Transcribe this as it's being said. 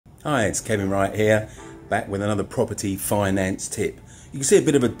Hi, it's Kevin Wright here, back with another property finance tip. You can see a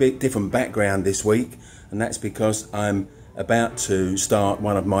bit of a different background this week, and that's because I'm about to start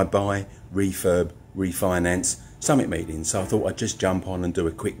one of my buy, refurb, refinance summit meetings. So I thought I'd just jump on and do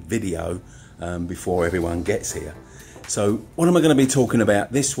a quick video before everyone gets here. So what am I going to be talking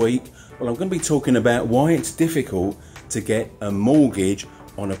about this week? Well, I'm going to be talking about why it's difficult to get a mortgage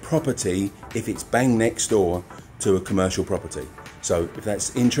on a property if it's bang next door to a commercial property. So if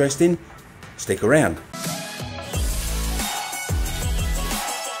that's interesting, stick around.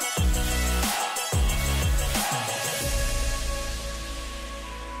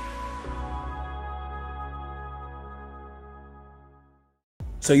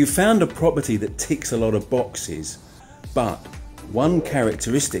 So you found a property that ticks a lot of boxes, but one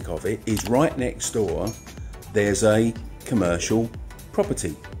characteristic of it is right next door there's a commercial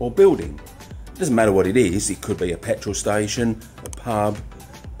property or building. It doesn't matter what it is. It could be a petrol station, a pub,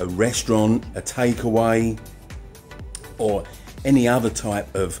 a restaurant, a takeaway, or any other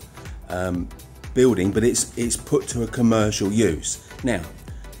type of building, but it's put to a commercial use. Now,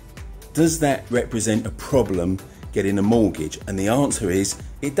 does that represent a problem getting a mortgage? And the answer is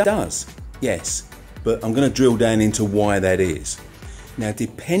it does, yes. But I'm going to drill down into why that is. Now,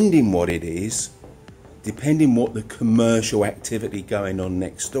 depending what it is, depending what the commercial activity going on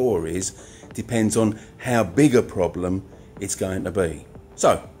next door is, depends on how big a problem it's going to be.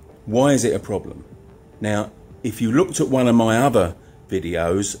 So, why is it a problem? Now, if you looked at one of my other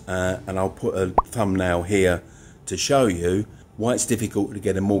videos, and I'll put a thumbnail here to show you why it's difficult to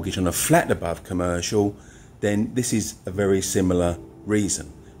get a mortgage on a flat above commercial, then this is a very similar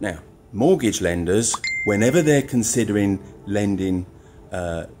reason. Now, mortgage lenders, whenever they're considering lending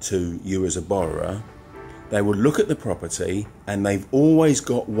to you as a borrower, they will look at the property and they've always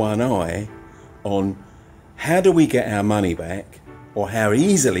got one eye on how do we get our money back, or how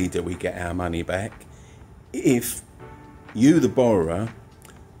easily do we get our money back if you, the borrower,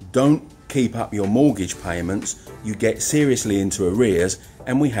 don't keep up your mortgage payments, you get seriously into arrears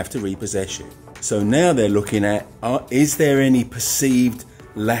and we have to repossess you. So now they're looking at, is there any perceived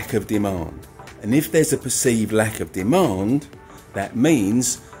lack of demand? And if there's a perceived lack of demand, that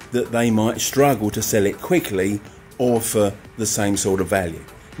means that they might struggle to sell it quickly or for the same sort of value.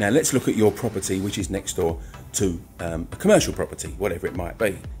 Now let's look at your property, which is next door to a commercial property, whatever it might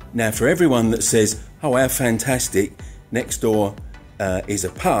be. Now, for everyone that says, oh, how fantastic, next door is a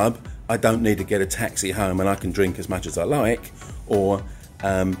pub, I don't need to get a taxi home and I can drink as much as I like, or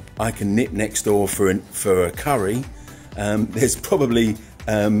I can nip next door for a curry, there's probably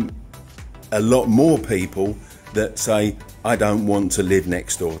a lot more people that say, I don't want to live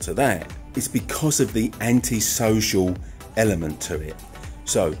next door to that. It's because of the antisocial element to it.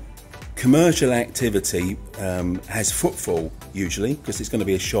 So commercial activity has footfall usually, because it's going to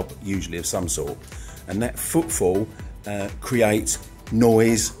be a shop usually of some sort, and that footfall creates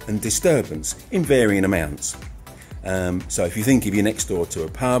noise and disturbance in varying amounts. So if you think if you're next door to a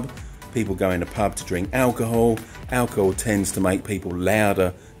pub, people go in a pub to drink alcohol. Alcohol tends to make people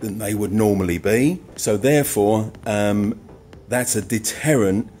louder than they would normally be. So therefore, that's a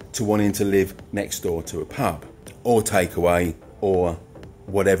deterrent to wanting to live next door to a pub or takeaway or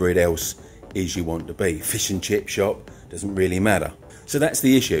whatever it else is you want to be. Fish and chip shop, doesn't really matter. So that's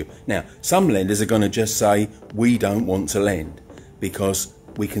the issue. Now, some lenders are going to just say, we don't want to lend because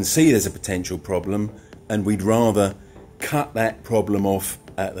we can see there's a potential problem and we'd rather cut that problem off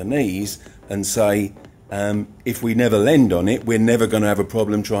at the knees and say, if we never lend on it, we're never going to have a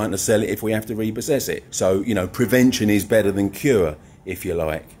problem trying to sell it if we have to repossess it. So, you know, prevention is better than cure, if you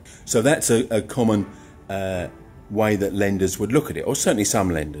like. So that's a common way that lenders would look at it, or certainly some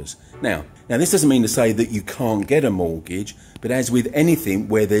lenders. Now this doesn't mean to say that you can't get a mortgage, but as with anything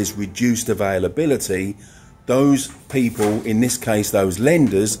where there's reduced availability, those people, in this case those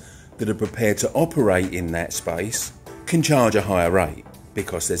lenders that are prepared to operate in that space, can charge a higher rate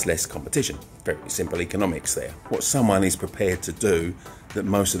because there's less competition. Very simple economics there. What someone is prepared to do that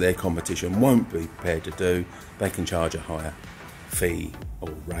most of their competition won't be prepared to do, they can charge a higher fee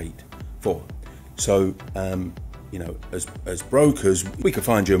or rate for. So you know, as brokers, we could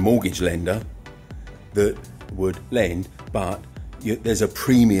find you a mortgage lender that would lend, but there's a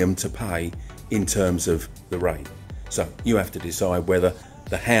premium to pay in terms of the rate. So you have to decide whether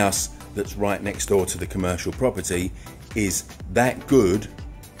the house that's right next door to the commercial property is that good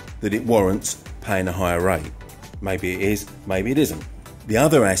that it warrants paying a higher rate. Maybe it is, maybe it isn't. The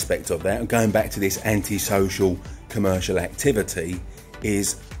other aspect of that, going back to this antisocial commercial activity,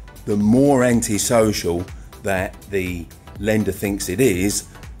 is the more antisocial that the lender thinks it is,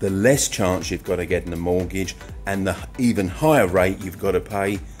 the less chance you've got of getting a mortgage and the even higher rate you've got to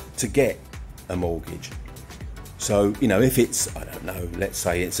pay to get a mortgage. So, you know, if it's, I don't know, let's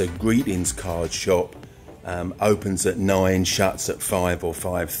say it's a greetings card shop, opens at 9, shuts at 5 or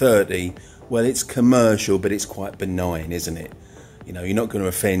 5:30, well, it's commercial, but it's quite benign, isn't it? You know, you're not going to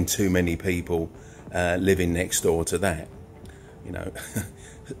offend too many people living next door to that. You know,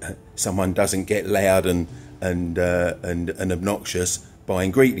 someone doesn't get loud and obnoxious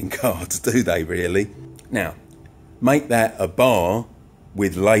buying greeting cards, do they really? Now, make that a bar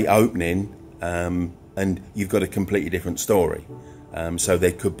with late opening, and you've got a completely different story. So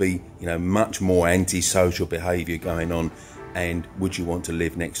there could be, you know, much more antisocial behaviour going on, and would you want to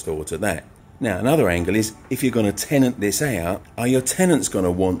live next door to that? Now, another angle is, if you're going to tenant this out, are your tenants going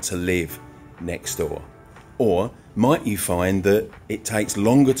to want to live next door? Or might you find that it takes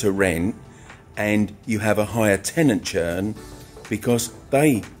longer to rent and you have a higher tenant churn because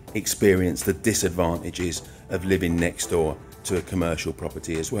they experience the disadvantages of living next door to a commercial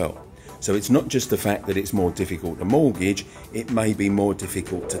property as well? So it's not just the fact that it's more difficult to mortgage, it may be more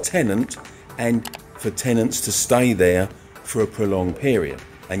difficult to tenant, and for tenants to stay there for a prolonged period.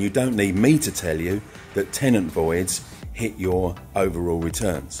 And you don't need me to tell you that tenant voids hit your overall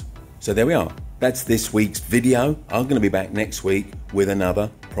returns. So there we are. That's this week's video. I'm going to be back next week with another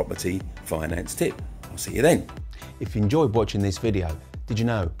property finance tip. I'll see you then. If you enjoyed watching this video, did you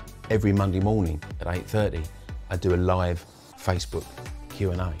know every Monday morning at 8:30 I do a live Facebook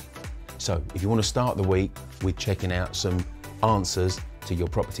Q&A. So if you want to start the week with checking out some answers to your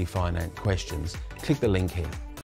property finance questions, click the link here.